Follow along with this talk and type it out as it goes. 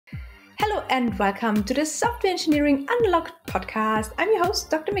and welcome to the Software Engineering Unlocked podcast. I'm your host,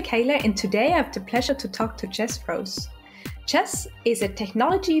 Dr. Michaela, and today I have the pleasure to talk to Jess Rose. Jess is a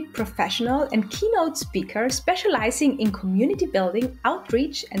technology professional and keynote speaker specializing in community building,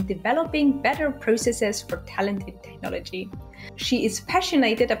 outreach, and developing better processes for talent in technology. She is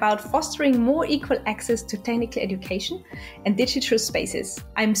passionate about fostering more equal access to technical education and digital spaces.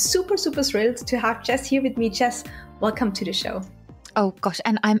 I'm super thrilled to have Jess here with me. Jess, welcome to the show. Oh gosh,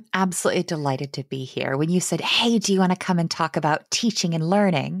 and I'm absolutely delighted to be here. When you said, hey, do you want to come and talk about teaching and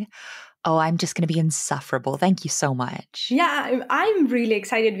learning? Oh, I'm just going to be insufferable. Thank you so much. Yeah, I'm really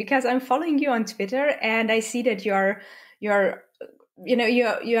excited because I'm following you on Twitter and I see that you're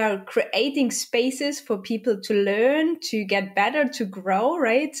creating spaces for people to learn, to get better, to grow,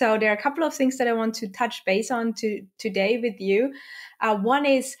 right? So there are a couple of things that I want to touch base on today with you. One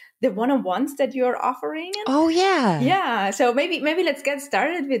is the one-on-ones that you're offering. Oh, yeah. Yeah. So maybe let's get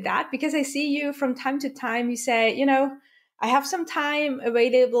started with that, because I see you from time to time, you say, I have some time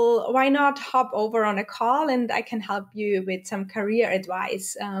available. Why not hop over on a call and I can help you with some career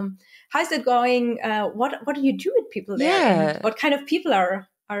advice? How's it going? What do you do with people there? Yeah. And what kind of people are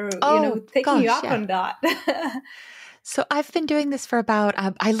taking you up on that? So I've been doing this for about,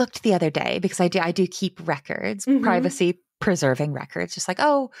 I looked the other day because I do keep records, privacy preserving records, just like,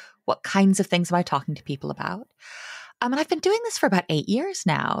 what kinds of things am I talking to people about? And I've been doing this for about 8 years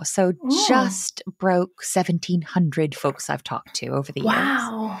now. So just broke 1,700 folks I've talked to over the years.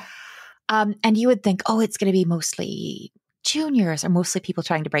 Wow. And you would think, it's going to be mostly juniors or mostly people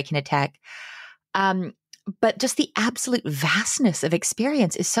trying to break into tech. But just the absolute vastness of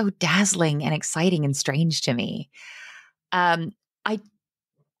experience is so dazzling and exciting and strange to me. I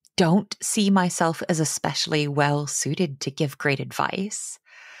don't see myself as especially well suited to give great advice.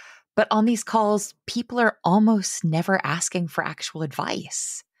 But on these calls, people are almost never asking for actual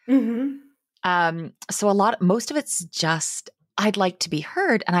advice. So most of it's just, I'd like to be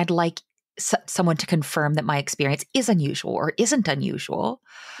heard and I'd like someone to confirm that my experience is unusual or isn't unusual.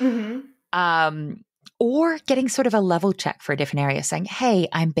 Or getting sort of a level check for a different area, saying, hey,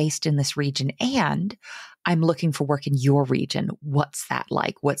 I'm based in this region and I'm looking for work in your region. What's that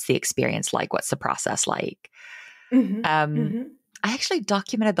like? What's the experience like? What's the process like? I actually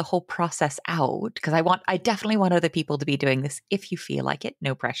documented the whole process out because I definitely want other people to be doing this if you feel like it,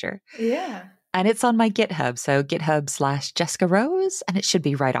 no pressure. Yeah. And it's on my GitHub. So GitHub/Jessica Rose, and it should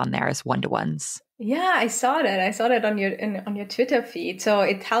be right on there as one-to-ones. Yeah, I saw that. I saw that on your Twitter feed. So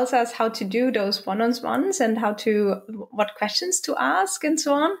it tells us how to do those one-on-ones and what questions to ask and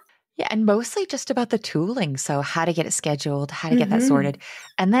so on. Yeah, and mostly just about the tooling. So how to get it scheduled, how to get that sorted.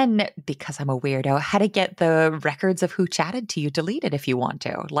 And then, because I'm a weirdo, how to get the records of who chatted to you deleted if you want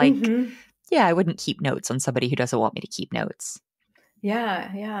to. I wouldn't keep notes on somebody who doesn't want me to keep notes.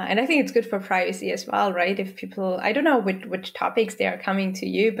 Yeah. And I think it's good for privacy as well, right? If people, I don't know which topics they are coming to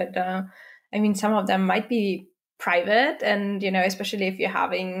you, but some of them might be private and, especially if you're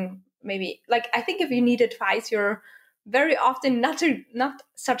having maybe, I think if you need advice, you're very often not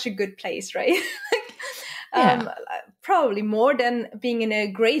such a good place, right? Probably more than being in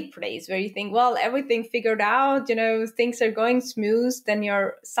a great place where you think, well, everything figured out, things are going smooth, then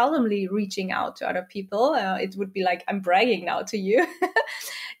you're seldomly reaching out to other people. It would be like, I'm bragging now to you.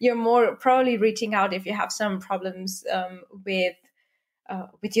 You're more probably reaching out if you have some problems with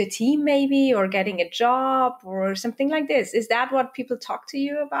your team maybe, or getting a job or something like this. Is that what people talk to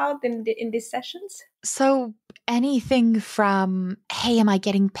you about in these sessions? So anything from, hey, am I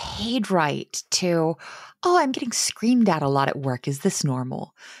getting paid right, to, I'm getting screamed at a lot at work. Is this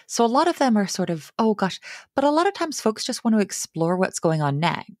normal? So a lot of them are sort of, oh gosh, but a lot of times folks just want to explore what's going on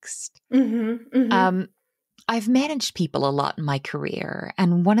next. I've managed people a lot in my career.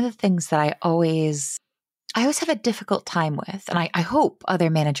 And one of the things that I always have a difficult time with, and I hope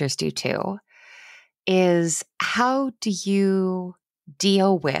other managers do too, is how do you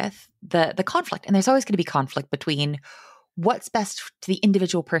deal with the conflict? And there's always going to be conflict between what's best to the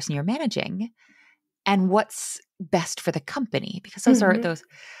individual person you're managing and what's best for the company, because those are those.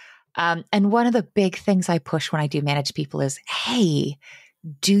 And one of the big things I push when I do manage people is, hey,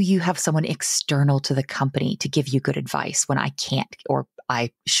 do you have someone external to the company to give you good advice when I can't or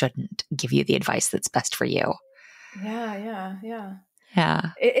I shouldn't give you the advice that's best for you? Yeah.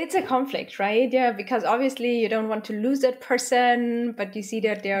 It's a conflict, right? Yeah, because obviously you don't want to lose that person, but you see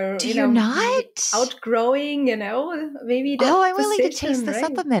that they're, outgrowing, maybe that's I'm willing to chase this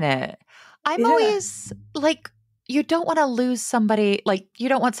up a minute. I'm always like, you don't want to lose somebody, you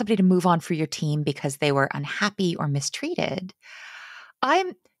don't want somebody to move on for your team because they were unhappy or mistreated.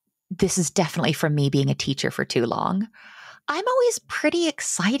 This is definitely from me being a teacher for too long. I'm always pretty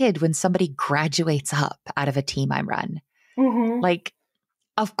excited when somebody graduates up out of a team I run. Mm-hmm. Like,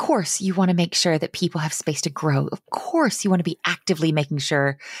 of course, you want to make sure that people have space to grow. Of course, you want to be actively making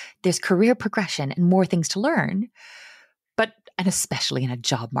sure there's career progression and more things to learn. But, and especially in a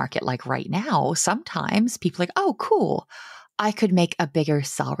job market like right now, sometimes people are like, oh, cool. I could make a bigger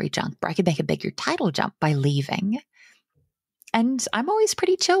salary jump, or I could make a bigger title jump by leaving. And I'm always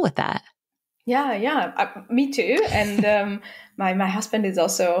pretty chill with that. Yeah, me too. And my husband is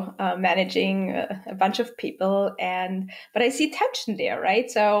also managing a bunch of people, but I see tension there, right?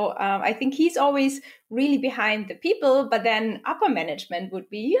 So I think he's always really behind the people, but then upper management would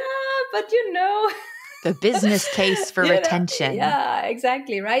be, yeah, but The business case for retention. Yeah,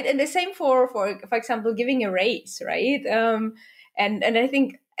 exactly, right. And the same for example, giving a raise, right? And I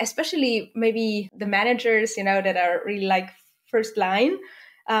think especially maybe the managers, that are really like first line.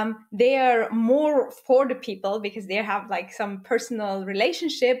 They are more for the people because they have like some personal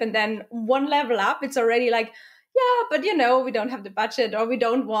relationship, and then one level up, it's already like, yeah, but we don't have the budget, or we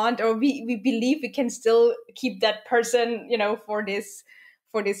don't want, or we believe we can still keep that person,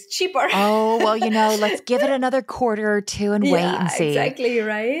 for this cheaper. Oh, well, let's give it another quarter or two and wait and see. Exactly,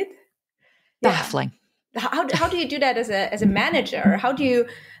 right? Baffling. How do you do that as a manager? How do you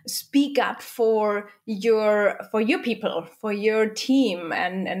speak up for your people, for your team,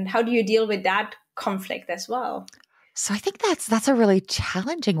 and how do you deal with that conflict as well? So I think that's a really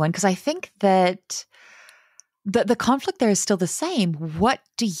challenging one, because I think that the conflict there is still the same. What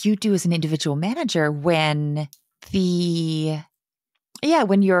do you do as an individual manager when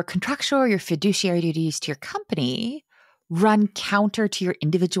when your contractual or your fiduciary duties to your company run counter to your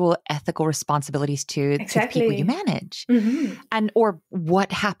individual ethical responsibilities to the people you manage? Mm-hmm. Or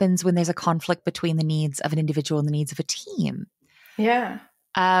what happens when there's a conflict between the needs of an individual and the needs of a team? Yeah.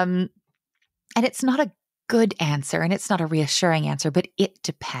 And it's not a good answer, and it's not a reassuring answer, but it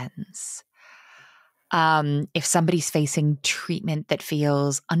depends. If somebody's facing treatment that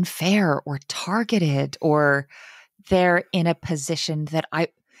feels unfair or targeted, or they're in a position that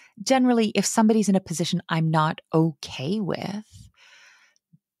if somebody's in a position I'm not okay with,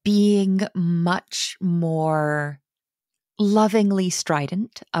 being much more lovingly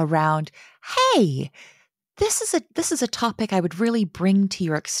strident around, hey, this is a topic I would really bring to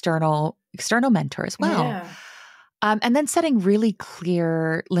your external mentor as well. Yeah. And then setting really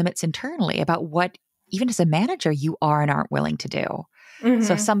clear limits internally about what, even as a manager, you are and aren't willing to do. Mm-hmm.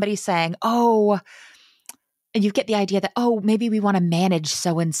 So if somebody's saying, and you get the idea that, maybe we want to manage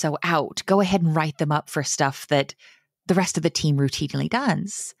so-and-so out, go ahead and write them up for stuff that the rest of the team routinely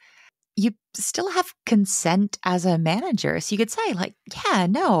does. You still have consent as a manager. So you could say like, yeah,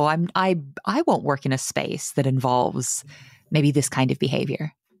 no, I won't work in a space that involves maybe this kind of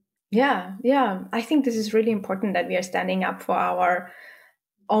behavior. Yeah. I think this is really important that we are standing up for our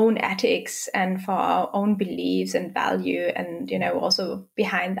own ethics and for our own beliefs and value, and also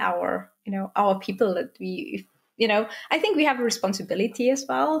behind our people that we I think we have a responsibility as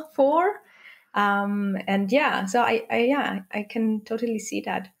well for, and yeah, so I can totally see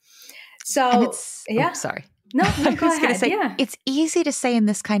that. So and it's sorry. No, go ahead. Say, it's easy to say in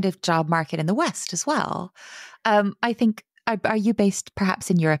this kind of job market in the West as well. I think, are you based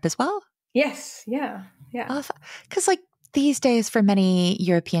perhaps in Europe as well? Yes. Yeah. Because like these days, for many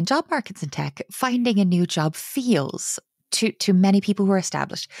European job markets in tech, finding a new job feels, to many people who are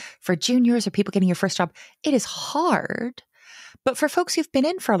established, for juniors or people getting your first job, it is hard. But for folks who've been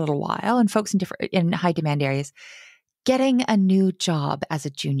in for a little while, and folks in high demand areas, getting a new job as a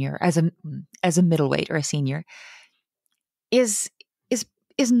junior, as a middleweight or a senior, is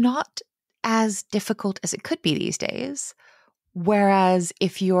not as difficult as it could be these days. Whereas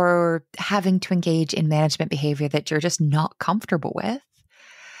if you're having to engage in management behavior that you're just not comfortable with,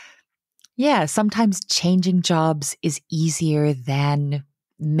 sometimes changing jobs is easier than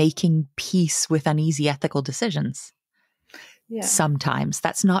making peace with uneasy ethical decisions. Yeah. Sometimes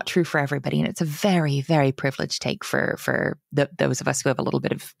that's not true for everybody. And it's a very, very privileged take for those of us who have a little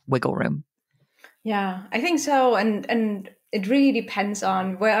bit of wiggle room. Yeah, I think so. And it really depends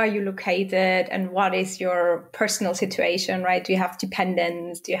on where are you located and what is your personal situation, right? Do you have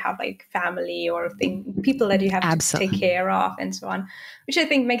dependents? Do you have like family or people that you have Absolutely. To take care of and so on, which I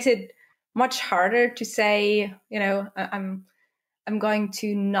think makes it much harder to say, I'm going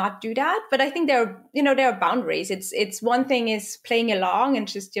to not do that. But I think there are boundaries. It's one thing is playing along and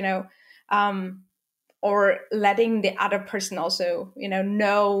just, or letting the other person also,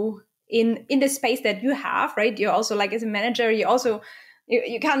 know in the space that you have, right? You're also like, as a manager, you also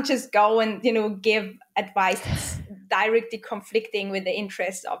You can't just go and, give advice that's directly conflicting with the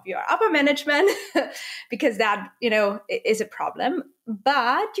interests of your upper management because that, is a problem.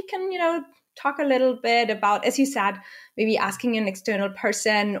 But you can, talk a little bit about, as you said, maybe asking an external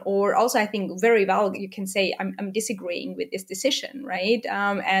person, or also I think very well, you can say, I'm disagreeing with this decision, right?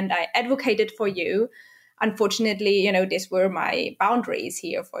 And I advocated for you. Unfortunately, these were my boundaries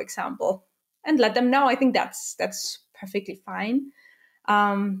here, for example, and let them know. I think that's perfectly fine.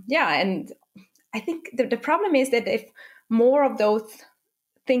 And I think the problem is that if more of those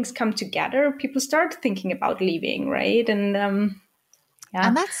things come together, people start thinking about leaving, right? And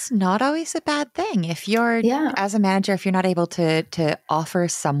that's not always a bad thing. If you're, as a manager, if you're not able to offer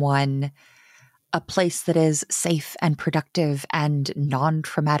someone a place that is safe and productive and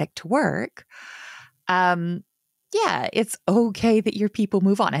non-traumatic to work, it's okay that your people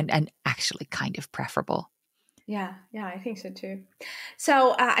move on, and actually kind of preferable. Yeah, I think so too.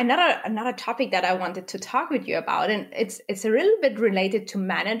 So another topic that I wanted to talk with you about, and it's a little bit related to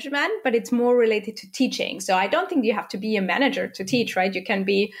management, but it's more related to teaching. So I don't think you have to be a manager to teach, right? You can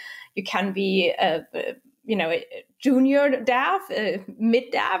be a junior DAF, a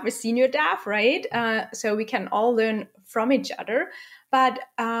mid DAF, a senior DAF, right? So we can all learn from each other. But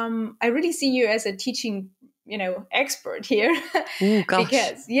I really see you as a teaching, expert here. Ooh, gosh.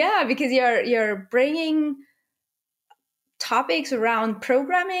 because you're bringing topics around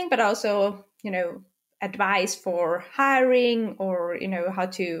programming, but also, advice for hiring, or, how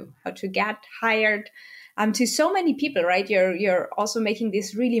to get hired, to so many people, right? You're also making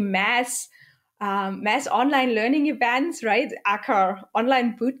this really mass online learning events, right? aka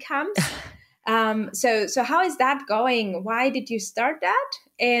online boot camps. So how is that going? Why did you start that?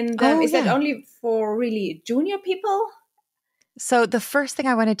 And is that only for really junior people? So the first thing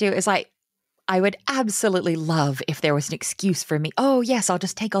I want to do is I would absolutely love if there was an excuse for me. Oh, yes, I'll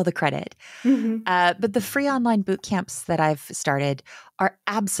just take all the credit. Mm-hmm. But the free online boot camps that I've started are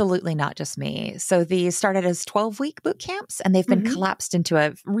absolutely not just me. So these started as 12-week boot camps, and they've been collapsed into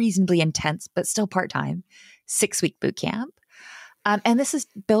a reasonably intense, but still part-time, 6-week boot camp. And this is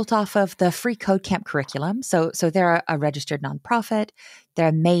built off of the free Code Camp curriculum. So they're a registered nonprofit. They're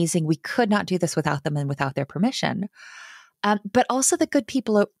amazing. We could not do this without them and without their permission. But also the good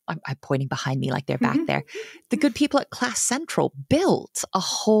people, I'm pointing behind me like they're back there. The good people at Class Central built a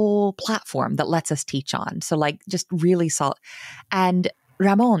whole platform that lets us teach on. So just really solid. And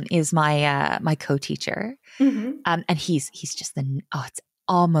Ramon is my co-teacher. And he's just it's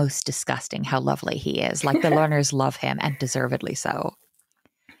almost disgusting how lovely he is. Like the learners love him, and deservedly so.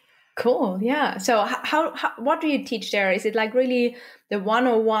 Cool. Yeah. So how what do you teach there? Is it really the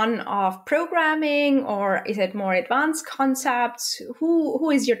 101 of programming, or is it more advanced concepts? Who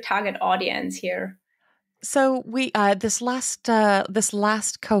is your target audience here? So we this last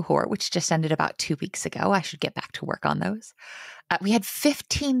cohort, which just ended about 2 weeks ago, I should get back to work on those. We had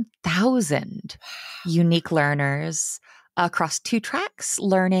 15,000 unique learners across 2 tracks,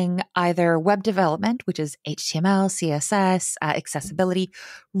 learning either web development, which is HTML, CSS, accessibility,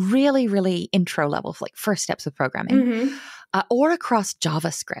 really, really intro level, first steps with programming, or across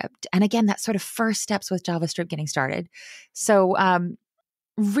JavaScript. And again, that sort of first steps with JavaScript getting started. So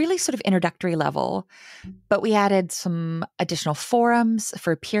really sort of introductory level, but we added some additional forums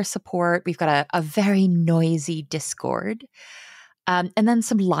for peer support. We've got a very noisy Discord. And then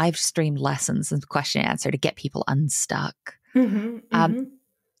some live stream lessons and question and answer to get people unstuck.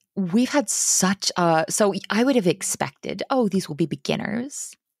 We've had so I would have expected, these will be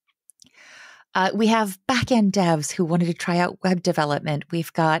beginners. We have back-end devs who wanted to try out web development.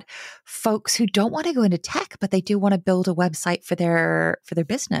 We've got folks who don't want to go into tech, but they do want to build a website for their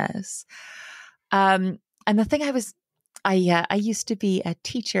business. And the thing I used to be a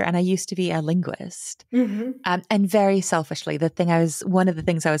teacher, and I used to be a linguist. And very selfishly, one of the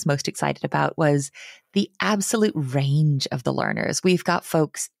things I was most excited about was the absolute range of the learners. We've got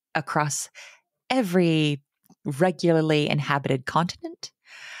folks across every regularly inhabited continent,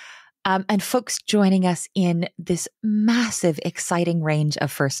 and folks joining us in this massive, exciting range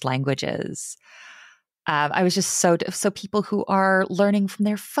of first languages. I was just so people who are learning from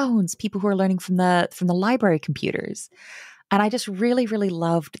their phones, people who are learning from the library computers. And I just really, really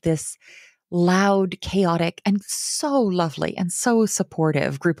loved this loud, chaotic, and so lovely and so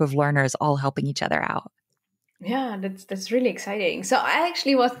supportive group of learners all helping each other out. Yeah, that's really exciting. So I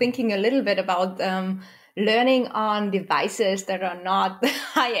actually was thinking a little bit about learning on devices that are not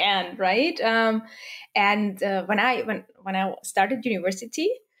high end, right? When I started university,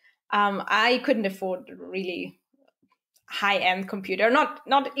 I couldn't afford really high-end computer,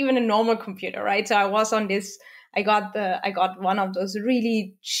 not even a normal computer, right? So I was on this. I got one of those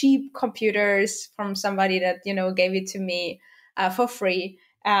really cheap computers from somebody that gave it to me for free,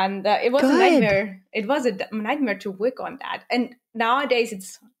 and it was a nightmare. It was a nightmare to work on that. And nowadays,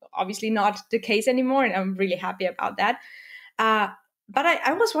 it's obviously not the case anymore, and I'm really happy about that. But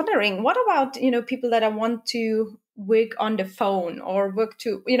I was wondering, what about people that I want to work on the phone or work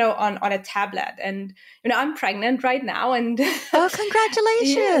to on a tablet? And I'm pregnant right now, and oh,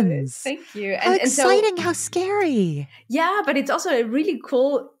 congratulations! Yeah, thank you. How exciting! How scary! Yeah, but it's also a really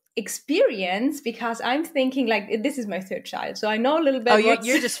cool experience because I'm thinking like, this is my third child, so I know a little bit. Oh,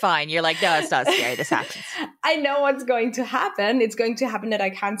 you're just fine. You're like, no, it's not scary. This happens. I know what's going to happen. It's going to happen that I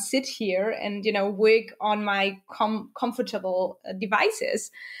can't sit here and work on my comfortable devices.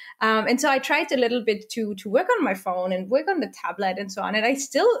 And so I tried a little bit to work on my phone and work on the tablet and so on. And I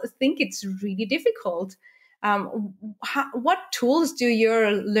still think it's really difficult. What tools do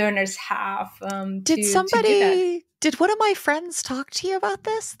your learners have? Did one of my friends talk to you about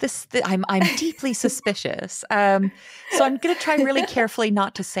this? I'm deeply suspicious. So I'm going to try really carefully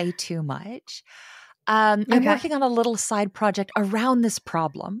not to say too much. I'm working on a little side project around this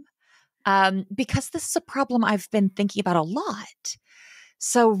problem because this is a problem I've been thinking about a lot.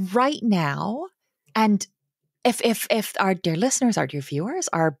 So right now, and if our dear listeners, our dear viewers,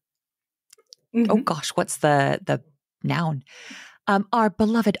 are oh gosh, what's the noun? Our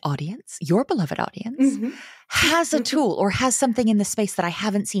beloved audience, your beloved audience, has a tool or has something in the space that I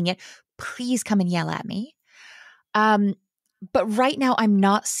haven't seen yet, please come and yell at me. But right now, I'm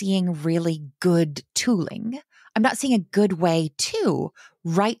not seeing really good tooling. I'm not seeing a good way to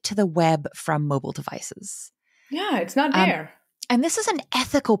write to the web from mobile devices. Yeah, it's not there. And this is an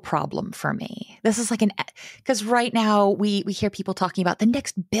ethical problem for me. This is like because right now we hear people talking about the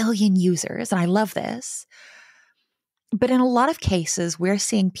next billion users, and I love this. But in a lot of cases, we're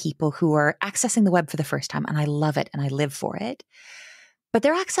seeing people who are accessing the web for the first time, and I love it and I live for it. But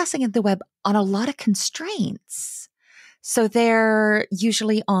they're accessing the web on a lot of constraints. So they're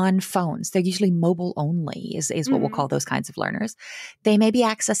usually on phones. They're usually mobile only is what we'll call those kinds of learners. They may be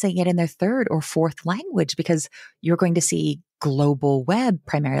accessing it in their third or fourth language because you're going to see global web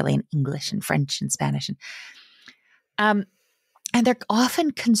primarily in English and French and Spanish. And they're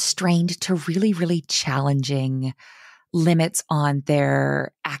often constrained to really, really challenging limits on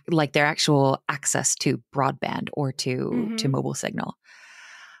their actual access to broadband or to mobile signal.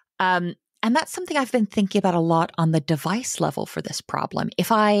 And that's something I've been thinking about a lot on the device level for this problem.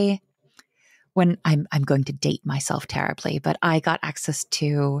 When I'm going to date myself terribly, but I got access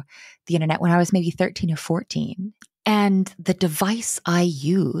to the internet when I was maybe 13 or 14. And the device I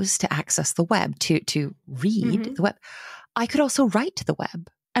use to access the web, to read the web, I could also write to the web.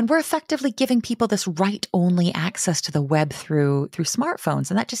 And we're effectively giving people this write-only access to the web through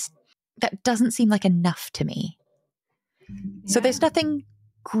smartphones. And that doesn't seem like enough to me. Yeah. So there's nothing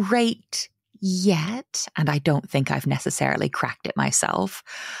great yet, and I don't think I've necessarily cracked it myself.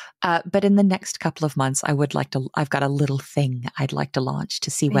 But in the next couple of months, I've got a little thing I'd like to launch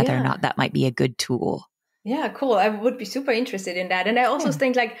to see whether or not that might be a good tool. Yeah, cool. I would be super interested in that. And I also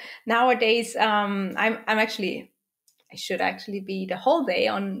think like nowadays, I should actually be the whole day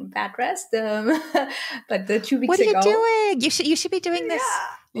on bed rest. But the 2 weeks ago. What are you doing? You should be doing this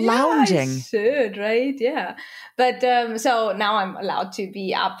lounging. Yeah, I should, right? Yeah. But so now I'm allowed to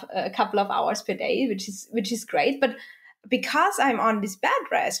be up a couple of hours per day, which is great. But because I'm on this bed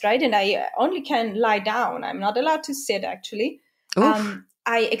rest, right, and I only can lie down, I'm not allowed to sit actually.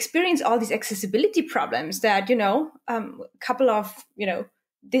 I experience all these accessibility problems that a couple of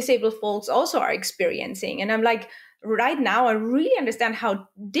disabled folks also are experiencing, and I'm like, right now, I really understand how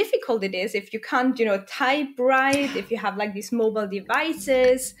difficult it is if you can't, type right, if you have like these mobile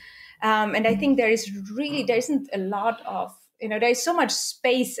devices. And I think there isn't a lot of, there is so much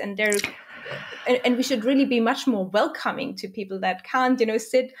space and we should really be much more welcoming to people that can't,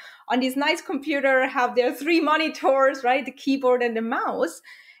 sit on this nice computer, have their 3 monitors, right, the keyboard and the mouse.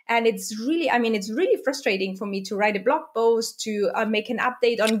 And it's really frustrating for me to write a blog post, to make an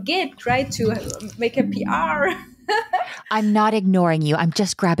update on Git, right, to make a PR. I'm not ignoring you. I'm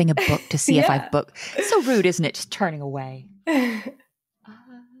just grabbing a book to see if I've booked. It's so rude, isn't it? Just turning away.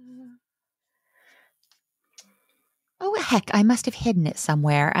 Oh, heck, I must have hidden it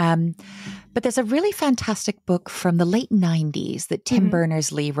somewhere. But there's a really fantastic book from the late 90s that Tim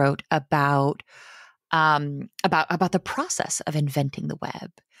Berners-Lee wrote about the process of inventing the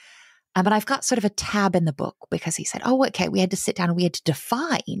web. But I've got sort of a tab in the book because he said, we had to sit down and we had to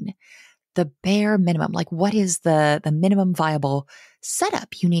define the bare minimum. Like, what is the minimum viable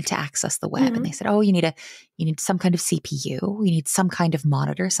setup you need to access the web? And they said, oh, you need some kind of CPU, you need some kind of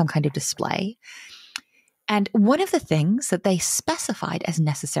monitor, some kind of display. And one of the things that they specified as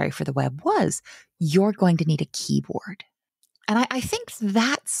necessary for the web was you're going to need a keyboard. And I think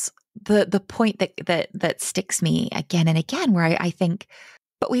that's the point that sticks me again and again, where I think,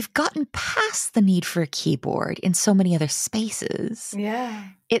 but we've gotten past the need for a keyboard in so many other spaces. Yeah.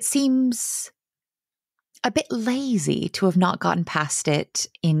 It seems a bit lazy to have not gotten past it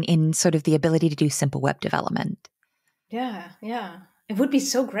in sort of the ability to do simple web development. Yeah. It would be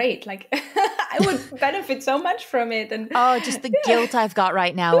so great. Like, I would benefit so much from it. And just the guilt I've got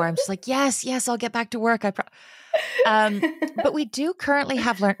right now, where I'm just like, yes, I'll get back to work. But we do currently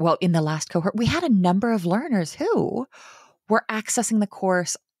have in the last cohort, we had a number of learners who were accessing the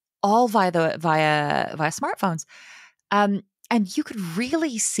course all via smartphones. And you could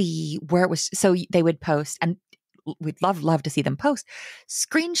really see where it was. So they would post, and we'd love to see them post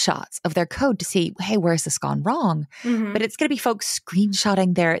screenshots of their code to see, hey, where's this gone wrong? But it's going to be folks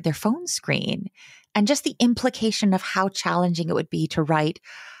screenshotting their phone screen, and just the implication of how challenging it would be to write.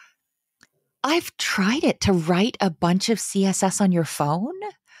 I've tried it to write a bunch of CSS on your phone.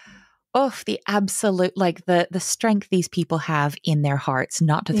 Oh, the absolute, like the strength these people have in their hearts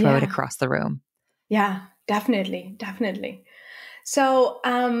not to throw it across the room. Yeah, definitely. So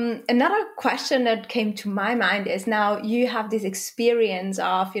another question that came to my mind is, now you have this experience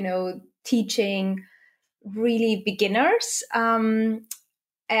of, teaching really beginners, and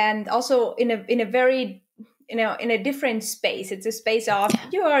also in a very, in a different space. It's a space of,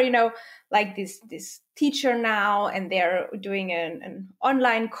 you are, like this teacher now, and they're doing an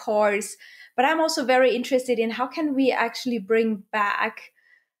online course. But I'm also very interested in how can we actually bring back,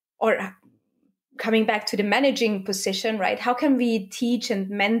 or coming back to the managing position, right? How can we teach and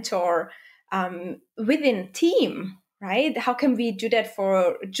mentor within team, right? How can we do that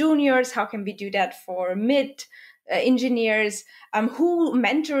for juniors? How can we do that for mid engineers? Who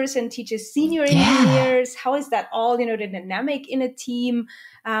mentors and teaches senior engineers? How is that all, the dynamic in a team?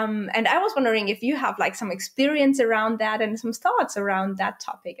 And I was wondering if you have like some experience around that and some thoughts around that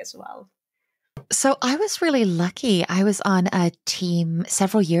topic as well. So I was really lucky. I was on a team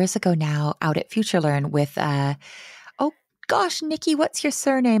several years ago now out at FutureLearn with, oh gosh, Nikki, what's your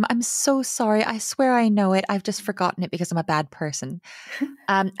surname? I'm so sorry. I swear I know it. I've just forgotten it because I'm a bad person.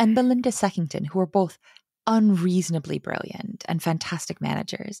 And Belinda Seckington, who are both unreasonably brilliant and fantastic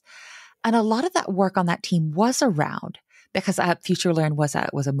managers. And a lot of that work on that team was around, because FutureLearn was a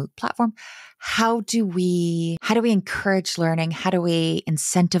MOOC platform. How do we encourage learning? How do we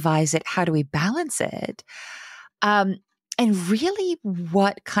incentivize it? How do we balance it? And really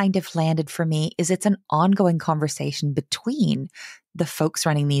what kind of landed for me is it's an ongoing conversation between the folks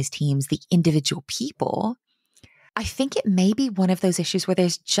running these teams, the individual people. I think it may be one of those issues where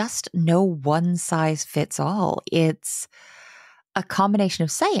there's just no one size fits all. It's a combination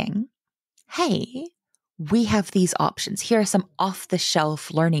of saying, hey, we have these options. Here are some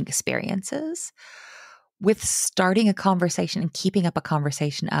off-the-shelf learning experiences, with starting a conversation and keeping up a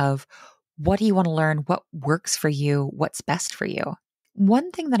conversation of what do you want to learn, what works for you, what's best for you.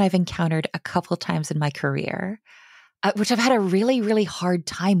 One thing that I've encountered a couple of times in my career, which I've had a really, really hard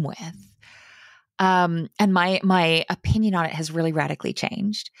time with, and my opinion on it has really radically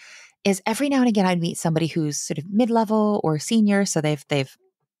changed, is every now and again I'd meet somebody who's sort of mid-level or senior, so they've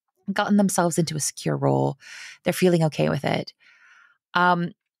gotten themselves into a secure role. They're feeling okay with it.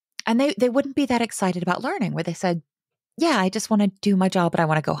 And they wouldn't be that excited about learning, where they said, yeah, I just want to do my job, but I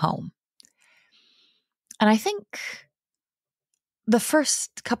want to go home. And I think the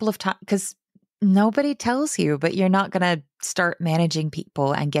first couple of times, because nobody tells you, but you're not going to start managing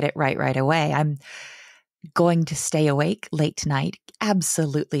people and get it right away. I'm going to stay awake late tonight,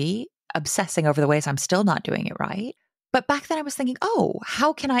 absolutely obsessing over the ways I'm still not doing it right. But back then I was thinking, oh,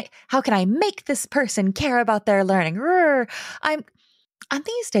 how can I make this person care about their learning? And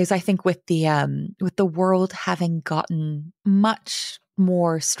these days I think with the world having gotten much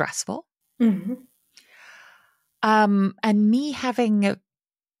more stressful, and me having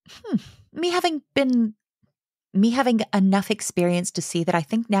enough experience to see that I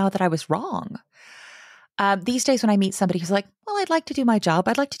think now that I was wrong. These days when I meet somebody who's like, well, I'd like to do my job.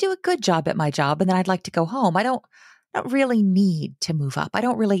 I'd like to do a good job at my job, and then I'd like to go home. I don't really need to move up. I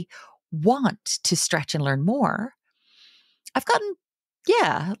don't really want to stretch and learn more. I've gotten,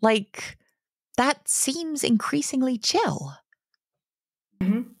 like that seems increasingly chill.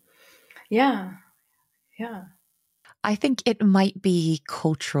 Yeah. I think it might be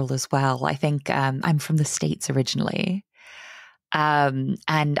cultural as well. I think I'm from the States originally. And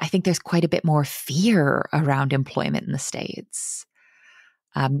I think there's quite a bit more fear around employment in the States.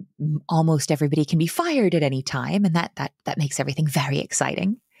 Almost everybody can be fired at any time, and that makes everything very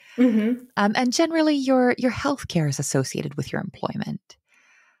exciting. Mm-hmm. And generally, your healthcare is associated with your employment.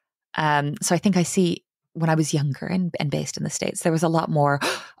 So I think I see when I was younger and based in the States, there was a lot more,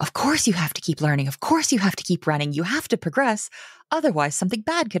 of course you have to keep learning. Of course you have to keep running. You have to progress. Otherwise, something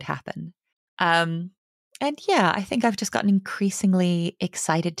bad could happen. And yeah, I think I've just gotten increasingly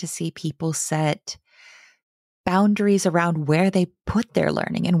excited to see people set boundaries around where they put their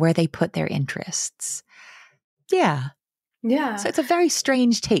learning and where they put their interests. Yeah. Yeah. So it's a very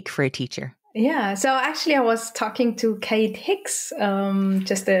strange take for a teacher. Yeah. So actually, I was talking to Kate Hicks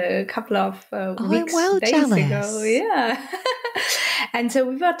just a couple of weeks, days jealous. ago. Yeah. And so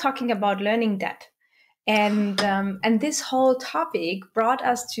we were talking about learning debt. And this whole topic brought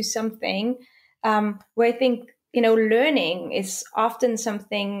us to something where I think, learning is often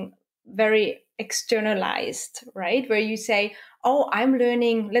something very externalized, right? Where you say, oh,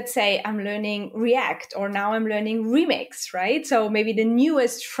 let's say I'm learning React, or now I'm learning Remix, right? So maybe the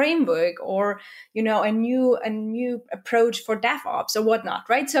newest framework, or, a new approach for DevOps or whatnot,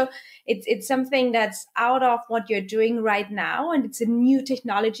 right? So it's something that's out of what you're doing right now. And it's a new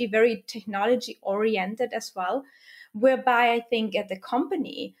technology, very technology oriented as well, whereby I think at the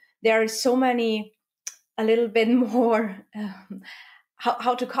company, there are so many, a little bit more,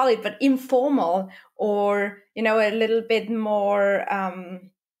 how to call it, but informal, or, a little bit more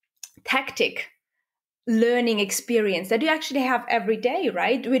tactic learning experience that you actually have every day,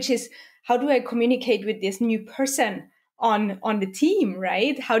 right? Which is, how do I communicate with this new person on the team,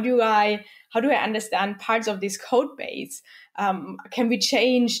 right? How do I understand parts of this code base? Can we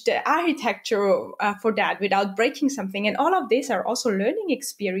change the architecture for that without breaking something? And all of these are also learning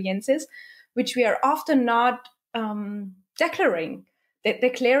experiences, which we are often not declaring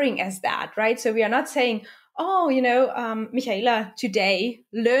as that, right? So we are not saying, oh, Michaela today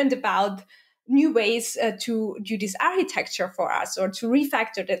learned about new ways to do this architecture for us, or to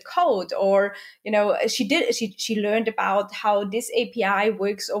refactor that code, or she learned about how this API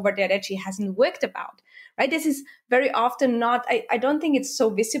works over there that she hasn't worked about, right? This is very often not, I don't think it's so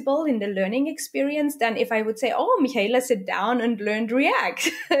visible in the learning experience than if I would say, oh, Michaela, sit down and learned React.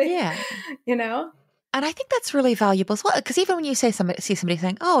 Yeah. And I think that's really valuable as well, because even when you see somebody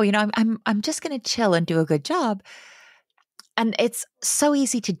saying, "Oh, I'm just going to chill and do a good job," and it's so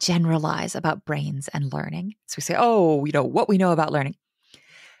easy to generalize about brains and learning. So we say, "Oh, what we know about learning."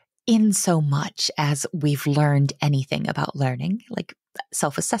 In so much as we've learned anything about learning, like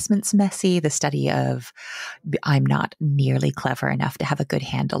self-assessment's messy, the study of I'm not nearly clever enough to have a good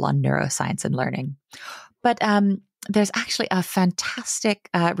handle on neuroscience and learning, but there's actually a fantastic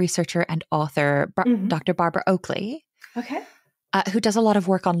researcher and author, Dr. Barbara Oakley, who does a lot of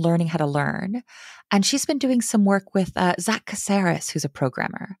work on learning how to learn. And she's been doing some work with Zach Caceres, who's a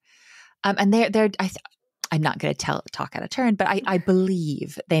programmer. And I'm not going to talk out of turn, but I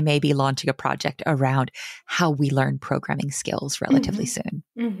believe they may be launching a project around how we learn programming skills relatively soon.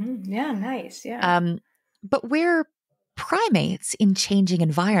 Mm-hmm. Yeah, nice. Yeah. But we're primates in changing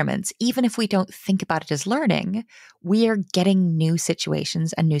environments. Even if we don't think about it as learning, we are getting new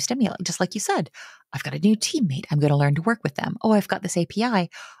situations and new stimuli. Just like you said, I've got a new teammate. I'm going to learn to work with them. Oh, I've got this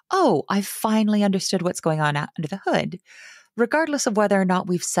API. Oh, I've finally understood what's going on under the hood. Regardless of whether or not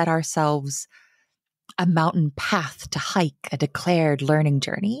we've set ourselves a mountain path to hike, a declared learning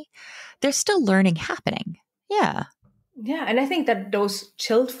journey, there's still learning happening. Yeah. Yeah. And I think that those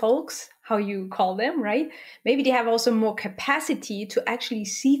chilled folks, how you call them, right? Maybe they have also more capacity to actually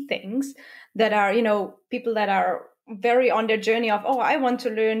see things that are, people that are very on their journey of, oh, I want to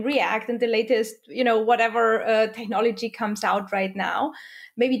learn React and the latest, whatever technology comes out right now,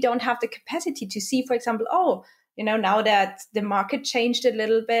 maybe don't have the capacity to see, for example, oh, now that the market changed a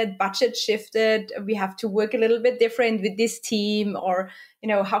little bit, budget shifted, we have to work a little bit different with this team, or,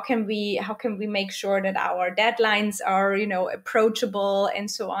 how can we make sure that our deadlines are, approachable, and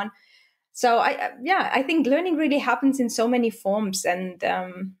so on. So I think learning really happens in so many forms, and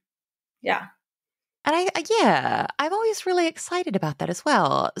yeah. And I'm always really excited about that as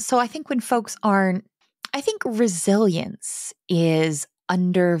well. So I think when folks I think resilience is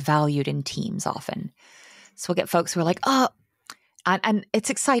undervalued in teams often. So we'll get folks who are like, oh, and it's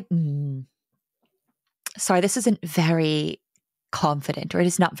exciting. Sorry, this isn't very confident, or it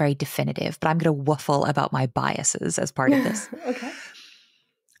is not very definitive, but I'm going to waffle about my biases as part of this. Okay.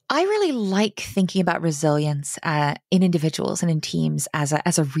 I really like thinking about resilience in individuals and in teams as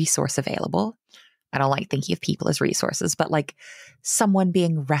a resource available. I don't like thinking of people as resources, but like someone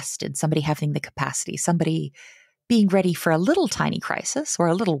being rested, somebody having the capacity, somebody being ready for a little tiny crisis or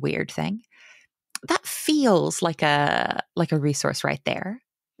a little weird thing, that feels like a resource right there.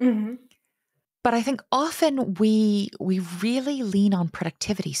 Mm-hmm. But I think often we really lean on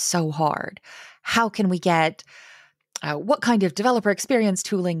productivity so hard. How can we get, what kind of developer experience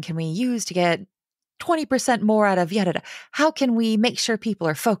tooling can we use to get 20% more out of yada? How can we make sure people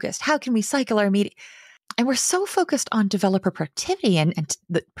are focused? How can we cycle our meeting? And we're so focused on developer productivity and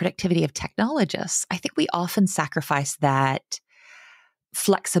the productivity of technologists. I think we often sacrifice that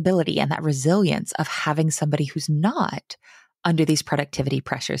flexibility and that resilience of having somebody who's not under these productivity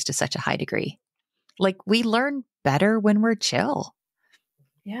pressures to such a high degree. Like, we learn better when we're chill.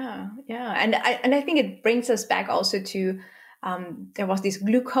 Yeah. And I think it brings us back also to there was this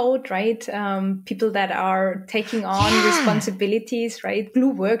glue code, right? People that are taking on responsibilities, right?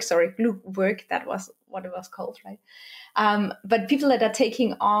 Glue work, that was what it was called, right? But people that are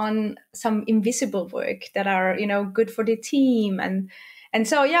taking on some invisible work that are, good for the team. And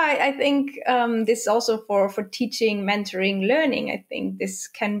so, I think this also for teaching, mentoring, learning, I think this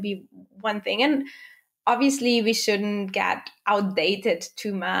can be one thing. And obviously we shouldn't get outdated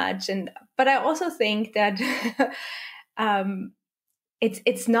too much. But I also think that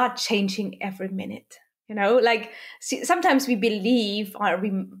it's not changing every minute. Like sometimes we believe, or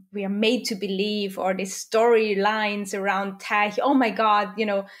we are made to believe, or the storylines around tech. Oh my God,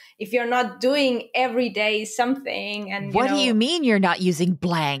 if you're not doing every day something, and what do you mean you're not using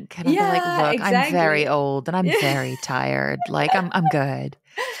blank? And I'll be like, look, exactly. I'm very old and I'm very tired. Like I'm good.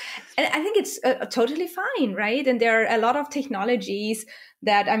 And I think it's totally fine, right? And there are a lot of technologies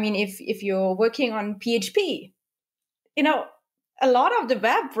that, I mean, if you're working on PHP, a lot of the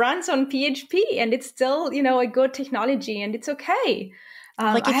web runs on PHP, and it's still, a good technology, and it's okay.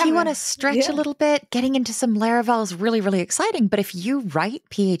 Like if you want to stretch a little bit, getting into some Laravel is really, really exciting. But if you write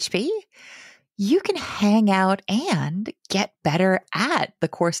PHP, you can hang out and get better at the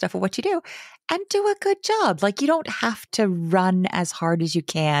core stuff of what you do and do a good job. Like, you don't have to run as hard as you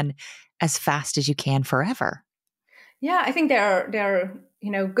can, as fast as you can forever. Yeah, I think there are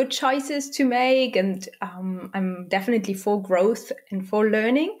good choices to make, and I'm definitely for growth and for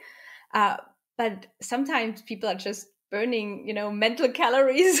learning. But sometimes people are just burning, mental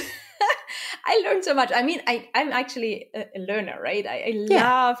calories. I learned so much. I mean, I'm actually a learner, right? I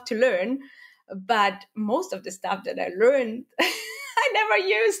love to learn, but most of the stuff that I learned, I never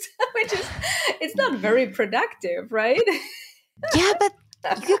used, which is, it's not very productive, right? Yeah, but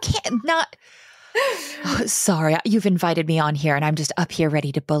you can't not. Oh, sorry, you've invited me on here and I'm just up here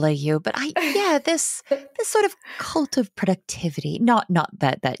ready to bully you. But this sort of cult of productivity, not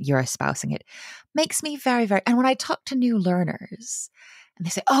that you're espousing it, makes me very, very, and when I talk to new learners and they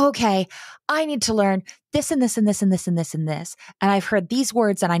say, oh, okay, I need to learn this and this and this and this and this and this, and I've heard these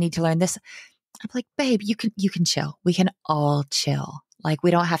words and I need to learn this. I'm like, babe, you can chill. We can all chill. Like,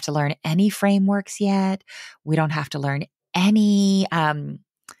 we don't have to learn any frameworks yet. We don't have to learn any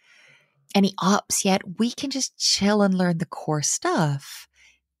ops yet. We can just chill and learn the core stuff.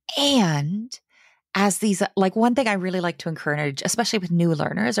 And as these, like, one thing I really like to encourage, especially with new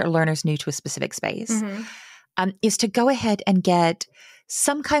learners or learners new to a specific space, is to go ahead and get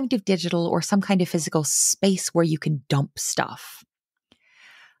some kind of digital or some kind of physical space where you can dump stuff.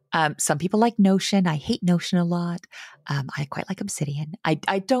 Some people like Notion. I hate Notion a lot. I quite like Obsidian.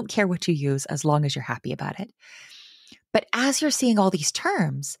 I don't care what you use as long as you're happy about it. But as you're seeing all these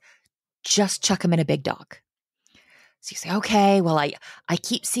terms, just chuck them in a big doc. So you say, okay, well, I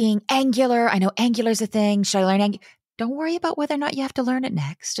keep seeing Angular. I know Angular's a thing. Should I learn Angular? Don't worry about whether or not you have to learn it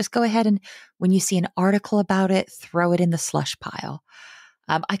next. Just go ahead and when you see an article about it, throw it in the slush pile.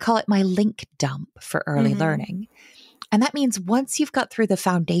 I call it my link dump for early learning. And that means once you've got through the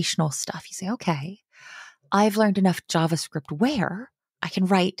foundational stuff, you say, okay, I've learned enough JavaScript where I can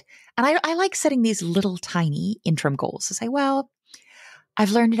write. And I like setting these little tiny interim goals to say, well,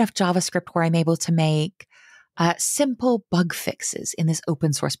 I've learned enough JavaScript where I'm able to make simple bug fixes in this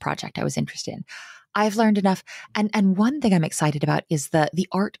open source project I was interested in. I've learned enough. And one thing I'm excited about is the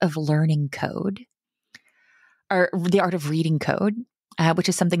art of learning code, or the art of reading code, which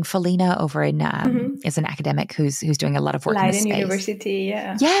is something Felina over in is an academic who's doing a lot of work in this space. University,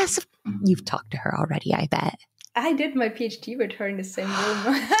 yeah. Yes, you've talked to her already, I bet. I did my PhD with her in the same room.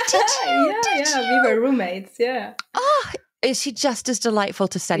 Did you? Yeah, we were roommates, yeah. Oh, is she just as delightful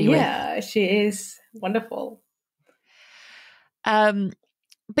to study with? Yeah, she is wonderful.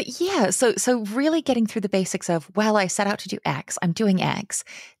 But yeah, so really getting through the basics of, well, I set out to do X, I'm doing X.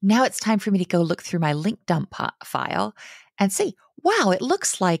 Now it's time for me to go look through my link dump file and see, wow, it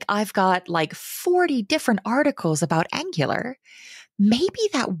looks like I've got like 40 different articles about Angular. maybe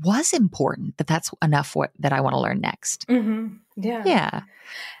that was important, that's enough that I want to learn next. Mm-hmm. Yeah. Yeah.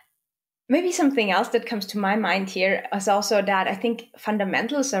 Maybe something else that comes to my mind here is also that I think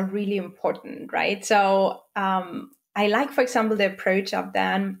fundamentals are really important, right? So I like, for example, the approach of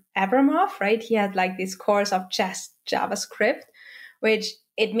Dan Abramov, right? He had like this course of just JavaScript, which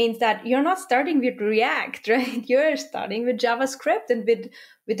it means that you're not starting with React, right? You're starting with JavaScript and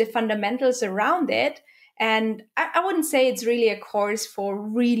with the fundamentals around it. And I wouldn't say it's really a course for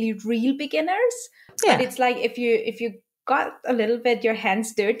really real beginners, but it's like if you got a little bit your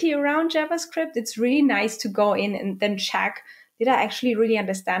hands dirty around JavaScript, it's really nice to go in and then check, did I actually really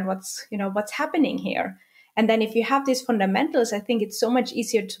understand what's happening here? And then if you have these fundamentals, I think it's so much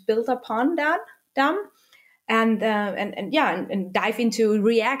easier to build upon them and dive into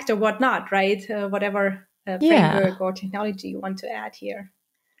React or whatnot, right? Whatever framework or technology you want to add here.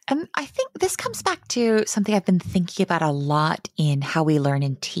 And I think this comes back to something I've been thinking about a lot in how we learn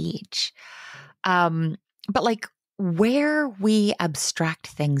and teach. But like where we abstract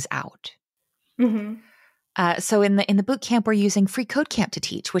things out. Mm-hmm. So in the boot camp, we're using Free Code Camp to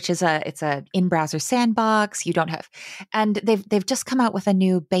teach, which is it's a in-browser sandbox. You don't have, and they've just come out with a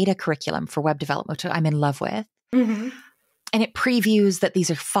new beta curriculum for web development, which I'm in love with. Mm-hmm. And it previews that these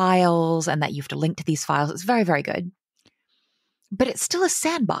are files and that you have to link to these files. It's very, very good. But it's still a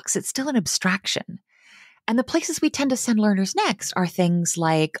sandbox. It's still an abstraction. And the places we tend to send learners next are things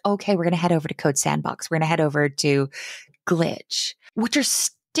like, okay, we're going to head over to Code Sandbox. We're going to head over to Glitch, which are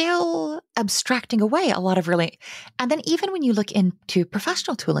still abstracting away a lot of really, and then even when you look into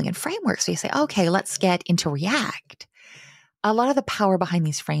professional tooling and frameworks, so you say, okay, let's get into React. A lot of the power behind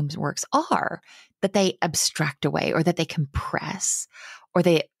these frameworks are that they abstract away or that they compress or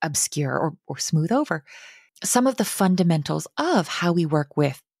they obscure or smooth over some of the fundamentals of how we work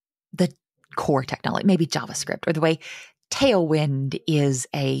with the core technology, maybe JavaScript, or the way Tailwind is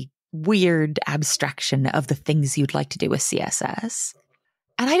a weird abstraction of the things you'd like to do with CSS.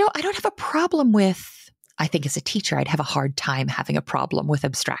 And I don't have a problem with, I think as a teacher, I'd have a hard time having a problem with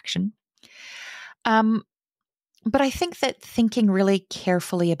abstraction. But I think that thinking really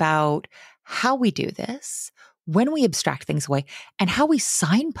carefully about how we do this, when we abstract things away, and how we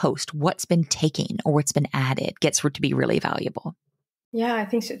signpost what's been taken or what's been added gets to be really valuable. Yeah, I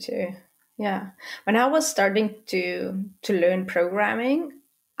think so too. Yeah. When I was starting to learn programming,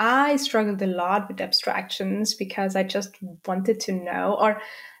 I struggled a lot with abstractions because I just wanted to know, or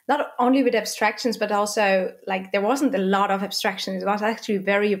not only with abstractions, but also like there wasn't a lot of abstractions. It was actually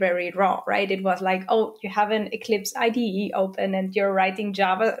very, very raw, right? It was like, oh, you have an Eclipse IDE open and you're writing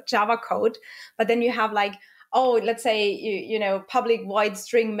Java code, but then you have like, oh, let's say you know public void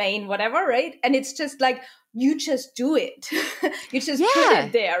string main whatever, right? And it's just like you just do it. You just put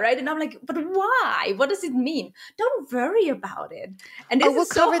it there, right? And I'm like, but why? What does it mean? Don't worry about it. And this we'll is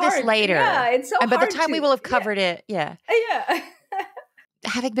so cover hard. this later. Yeah, it's so and hard. By the time we will have covered it, yeah.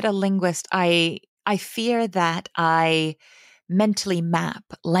 Having been a linguist, I fear that I mentally map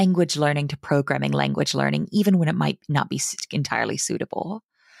language learning to programming language learning, even when it might not be entirely suitable.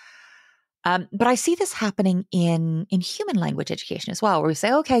 But I see this happening in human language education as well, where we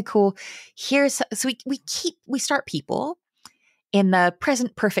say, okay, cool. We start people in the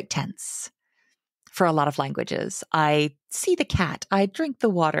present perfect tense for a lot of languages. I see the cat, I drink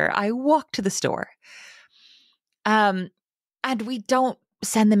the water, I walk to the store. And we don't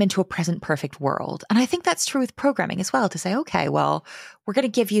send them into a present perfect world. And I think that's true with programming as well, to say, okay, well, we're going to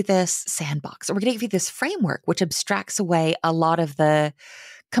give you this sandbox, or we're going to give you this framework, which abstracts away a lot of the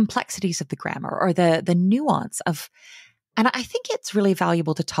complexities of the grammar or the nuance of, and I think it's really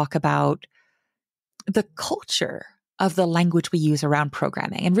valuable to talk about the culture of the language we use around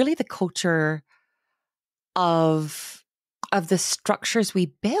programming and really the culture of the structures we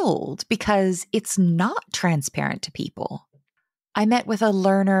build, because it's not transparent to people. I met with a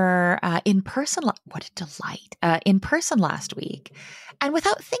learner in person. What a delight. In person last week. And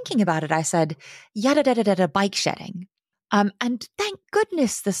without thinking about it, I said, yada, da, da, da, da, bike shedding. And thank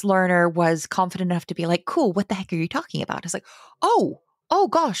goodness this learner was confident enough to be like, cool, what the heck are you talking about? It's like, oh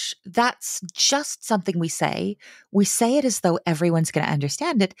gosh, that's just something we say. We say it as though everyone's going to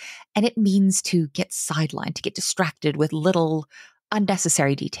understand it. And it means to get sidelined, to get distracted with little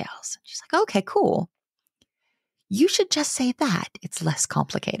unnecessary details. She's like, okay, cool. You should just say that. It's less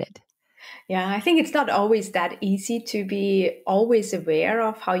complicated. Yeah, I think it's not always that easy to be always aware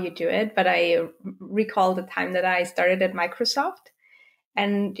of how you do it. But I recall the time that I started at Microsoft.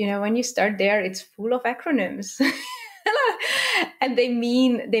 And, you know, when you start there, it's full of acronyms. And they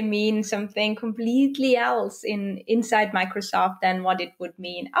mean something completely else inside Microsoft than what it would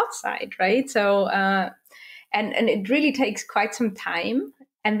mean outside, right? So And it really takes quite some time.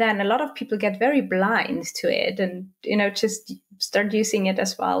 And then a lot of people get very blind to it and, just start using it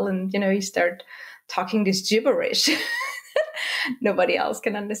as well. And, you start talking this gibberish nobody else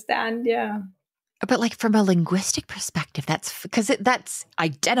can understand. Yeah. But like from a linguistic perspective, that's because that's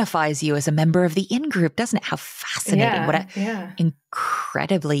identifies you as a member of the in-group, doesn't it? How fascinating. What a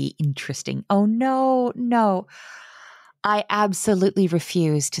incredibly interesting. Oh, no. I absolutely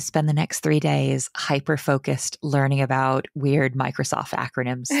refuse to spend the next 3 days hyper-focused learning about weird Microsoft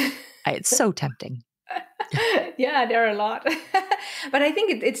acronyms. It's so tempting. Yeah, there are a lot. But I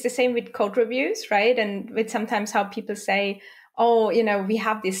think it's the same with code reviews, right? And with sometimes how people say, oh, we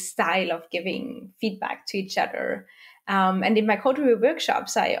have this style of giving feedback to each other. And in my code review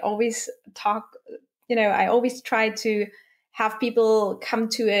workshops, I always I always try to have people come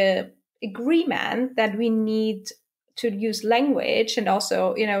to a agreement that we need to use language and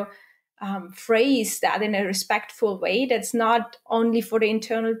also, phrase that in a respectful way. That's not only for the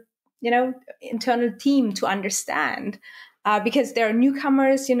internal team to understand. Because there are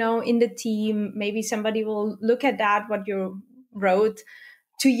newcomers, in the team. Maybe somebody will look at that, what you wrote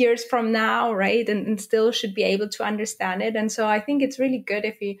 2 years from now, right? And still should be able to understand it. And so I think it's really good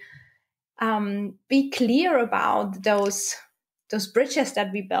if we be clear about those bridges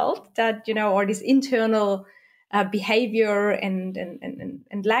that we built, that, or this internal behavior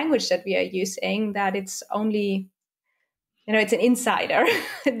and language that we are using, that it's only, it's an insider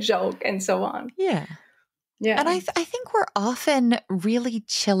joke and so on. Yeah. And I think we're often really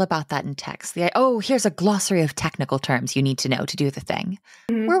chill about that in text. Here's a glossary of technical terms you need to know to do the thing.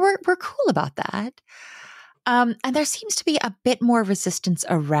 Mm-hmm. We're cool about that. And there seems to be a bit more resistance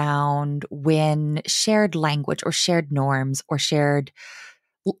around when shared language or shared norms or shared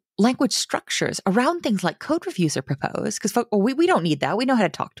language structures around things like code reviews are proposed. Because we don't need that. We know how to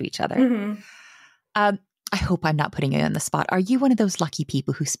talk to each other. Mm-hmm. I hope I'm not putting you on the spot. Are you one of those lucky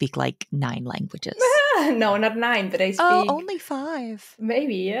people who speak like 9 languages? No, not 9, but I speak... Oh, only 5.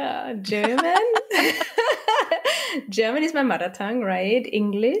 Maybe, yeah. German. German is my mother tongue, right?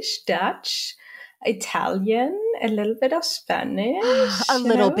 English, Dutch, Italian, a little bit of Spanish. A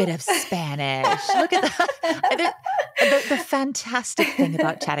little bit of Spanish. Look at that. The fantastic thing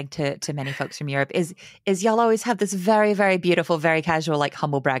about chatting to many folks from Europe is y'all always have this very, very beautiful, very casual, like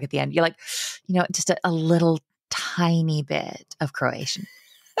humble brag at the end. You're like, just a little tiny bit of Croatian.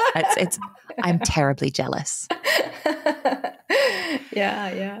 I'm terribly jealous.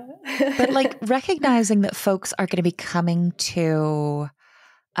 Yeah. But like recognizing that folks are going to be coming to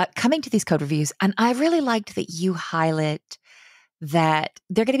these code reviews. And I really liked that you highlight that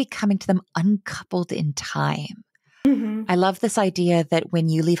they're going to be coming to them uncoupled in time. Mm-hmm. I love this idea that when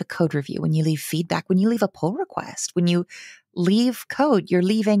you leave a code review, when you leave feedback, when you leave a pull request, when you leave code, you're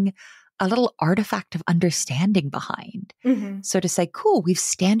leaving a little artifact of understanding behind. Mm-hmm. So to say, cool, we've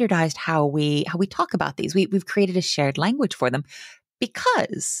standardized how we talk about these. We've created a shared language for them,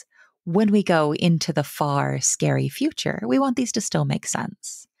 because when we go into the far scary future, we want these to still make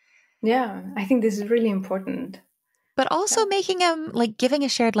sense. Yeah, I think this is really important. But also making them giving a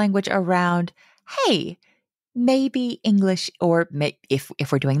shared language around, hey, maybe English, or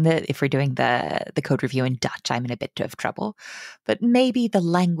if we're doing the code review in Dutch, I'm in a bit of trouble. But maybe the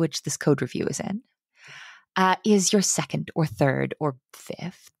language this code review is in is your second or third or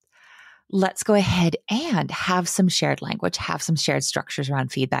fifth. Let's go ahead and have some shared language, have some shared structures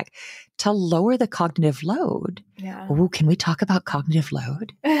around feedback to lower the cognitive load. Yeah. Oh, can we talk about cognitive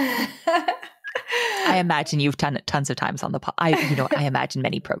load? I imagine you've done it tons of times on the pod. I imagine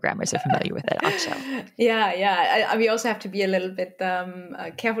many programmers are familiar with it. Aksel. Yeah. We also have to be a little bit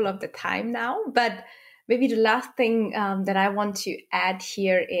careful of the time now. But maybe the last thing that I want to add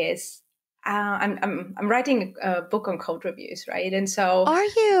here is I'm writing a book on code reviews, right? And so are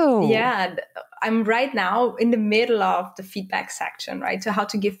you? Yeah, I'm right now in the middle of the feedback section, right? So how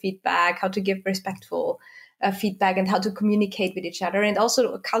to give feedback, how to give respectful feedback, and how to communicate with each other, and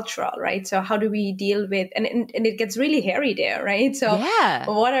also cultural, right? So how do we deal with, and it gets really hairy there, right? So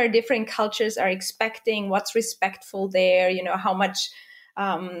what are different cultures are expecting? What's respectful there? How much,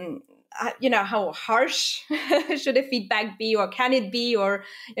 how harsh should a feedback be, or can it be, or,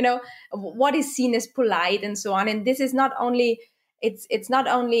 what is seen as polite and so on. And this is not only, it's not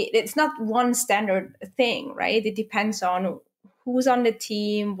one standard thing, right? It depends on who's on the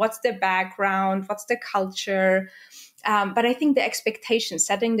team, what's the background, what's the culture. But I think the expectations,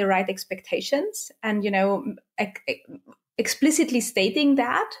 setting the right expectations, and, explicitly stating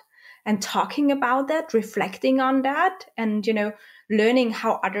that and talking about that, reflecting on that, and, learning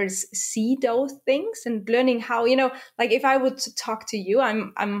how others see those things and learning how, like if I would talk to you,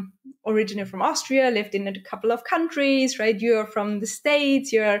 I'm originally from Austria, lived in a couple of countries, right? You're from the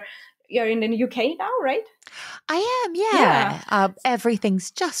States, you're in the UK now, right? I am, yeah.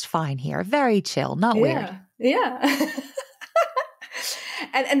 Everything's just fine here. Very chill, not weird. Yeah.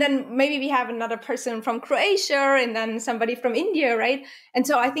 And then maybe we have another person from Croatia and then somebody from India, right? And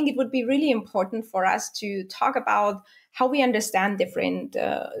so I think it would be really important for us to talk about how we understand different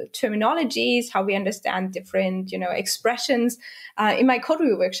terminologies, how we understand different, expressions. In my code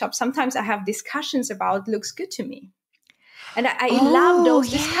review workshop, sometimes I have discussions about looks good to me. And I love those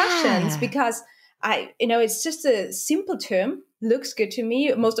discussions because it's just a simple term, looks good to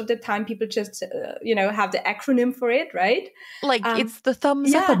me. Most of the time people just, have the acronym for it, right? Like it's the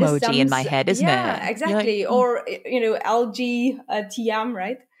thumbs up emoji in my head, isn't it? Yeah, exactly. Like, or, LGTM,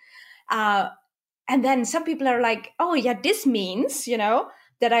 right? And then some people are like, oh yeah, this means,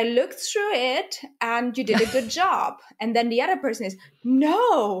 that I looked through it and you did a good job. And then the other person is,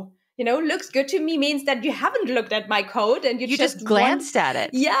 no, looks good to me means that you haven't looked at my code and you just glanced at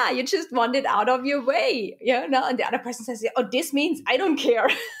it. Yeah, you just want it out of your way. And the other person says, oh, this means I don't care.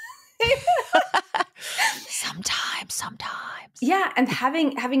 Sometimes. Yeah, and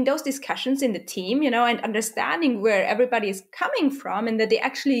having those discussions in the team, and understanding where everybody is coming from and that they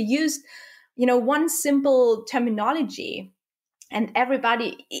actually use, one simple terminology and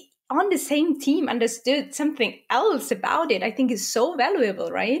everybody on the same team understood something else about it, I think is so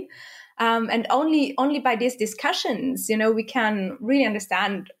valuable, right? And only by these discussions, we can really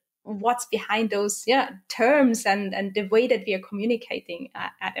understand what's behind those terms and the way that we are communicating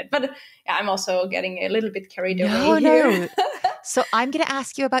at it. But I'm also getting a little bit carried away here. So I'm going to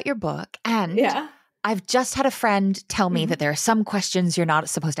ask you about your book, and I've just had a friend tell me that there are some questions you're not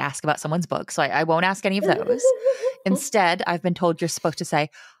supposed to ask about someone's book, so I won't ask any of those. Instead, I've been told you're supposed to say,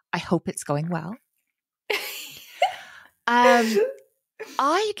 I hope it's going well. I'd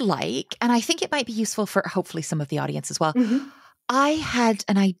like, and I think it might be useful for hopefully some of the audience as well, I had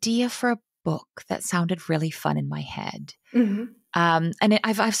an idea for a book that sounded really fun in my head. And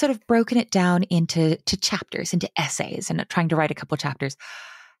I've sort of broken it down into chapters, into essays, and trying to write a couple of chapters.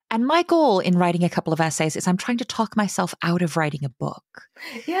 And my goal in writing a couple of essays is I'm trying to talk myself out of writing a book.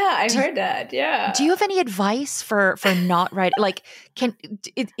 Yeah, I heard that. Yeah. Do you have any advice for not writing? Like,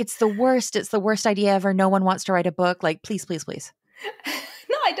 it's the worst idea ever. No one wants to write a book. Like, please. No,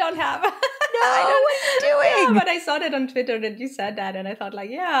 I don't have. No, what are you doing? Yeah, but I saw that on Twitter that you said that, and I thought, like,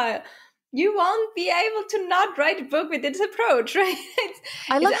 yeah, you won't be able to not write a book with this approach, right?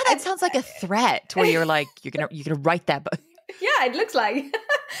 I love how that sounds like a threat, where you're like, you're gonna write that book. Yeah, it looks like.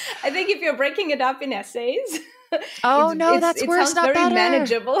 I think if you're breaking it up in essays, oh no, that's worse. It sounds not very better.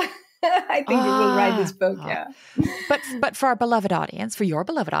 Manageable. I think you will write this book. Yeah, but for our beloved audience, for your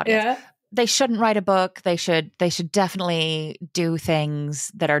beloved audience. They shouldn't write a book. They should definitely do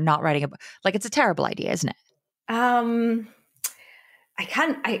things that are not writing a book. Like, it's a terrible idea, isn't it? I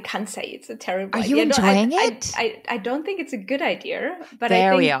can't say it's a terrible idea. Are you enjoying it? I don't think it's a good idea. But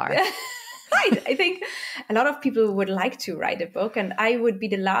there we are. Right. I think a lot of people would like to write a book, and I would be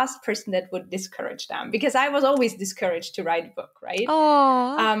the last person that would discourage them, because I was always discouraged to write a book, right?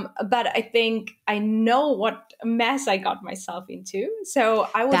 But I think I know what mess I got myself into. So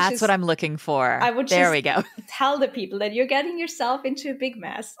that's what I'm looking for. I would we go. Tell the people that you're getting yourself into a big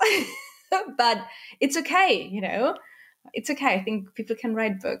mess. But it's okay, It's okay. I think people can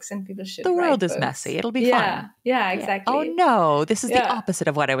write books, and people should. The world is books. messy. It'll be fun. Yeah, exactly. Oh no, this is the opposite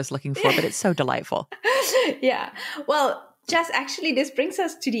of what I was looking for, but it's so delightful. Yeah. Well, Jess, actually, this brings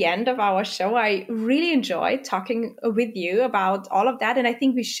us to the end of our show. I really enjoyed talking with you about all of that, and I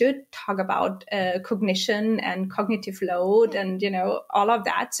think we should talk about cognition and cognitive load, and all of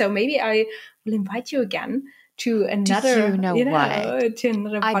that. So maybe I will invite you again to another, to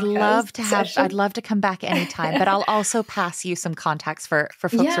another podcast. I'd love to come back anytime, but I'll also pass you some contacts for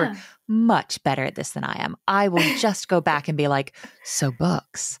folks who are much better at this than I am. I will just go back and be like, so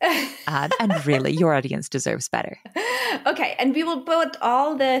books. And really, your audience deserves better. Okay. And we will put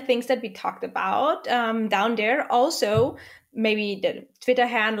all the things that we talked about down there. Also, maybe the Twitter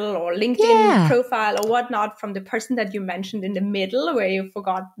handle or LinkedIn profile or whatnot from the person that you mentioned in the middle, where you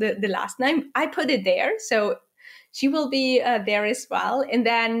forgot the last name. I put it there. So she will be there as well. And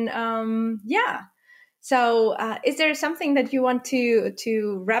then, So is there something that you want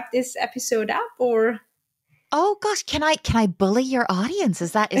to wrap this episode up, or? Oh gosh, can I bully your audience?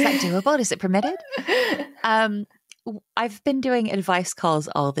 Is that doable? Is it permitted? I've been doing advice calls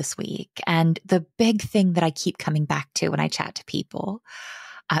all this week, and the big thing that I keep coming back to when I chat to people,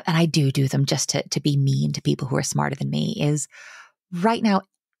 and I do them just to be mean to people who are smarter than me, is right now,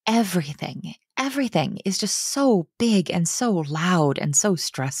 everything is just so big and so loud and so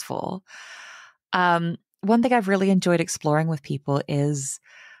stressful. One thing I've really enjoyed exploring with people is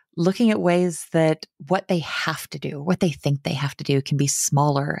looking at ways that what they have to do, what they think they have to do, can be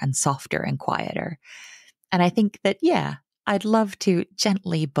smaller and softer and quieter. And I think that, yeah, I'd love to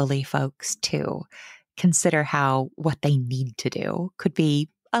gently bully folks to consider how what they need to do could be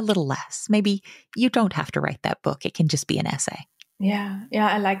a little less. Maybe you don't have to write that book. It can just be an essay. Yeah,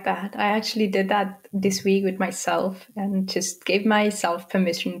 I like that. I actually did that this week with myself and just gave myself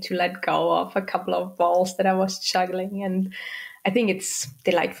permission to let go of a couple of balls that I was juggling. And I think it's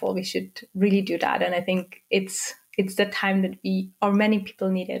delightful. We should really do that. And I think it's the time that many people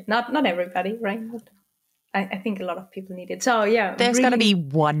need it. Not everybody, right? But I think a lot of people need it. So yeah. There's got to be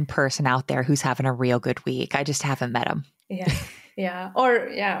one person out there who's having a real good week. I just haven't met him. Yeah.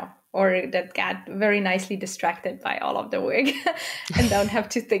 Or that got very nicely distracted by all of the work and don't have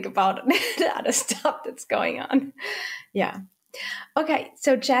to think about the other stuff that's going on. Yeah. Okay.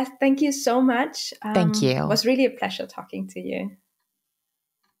 So Jess, thank you so much. Thank you. It was really a pleasure talking to you.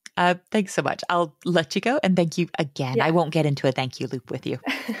 Thanks so much. I'll let you go. And thank you again. Yeah. I won't get into a thank you loop with you.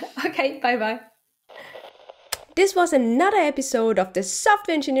 Okay. Bye-bye. This was another episode of the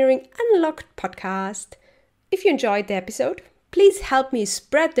Software Engineering Unlocked podcast. If you enjoyed the episode, please help me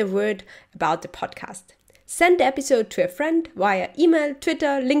spread the word about the podcast. Send the episode to a friend via email,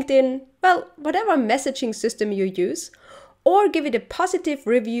 Twitter, LinkedIn, whatever messaging system you use, or give it a positive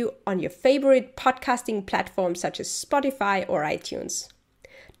review on your favorite podcasting platform such as Spotify or iTunes.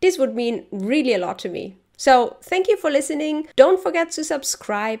 This would mean really a lot to me. So thank you for listening. Don't forget to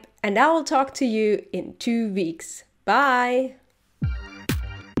subscribe, and I will talk to you in 2 weeks. Bye.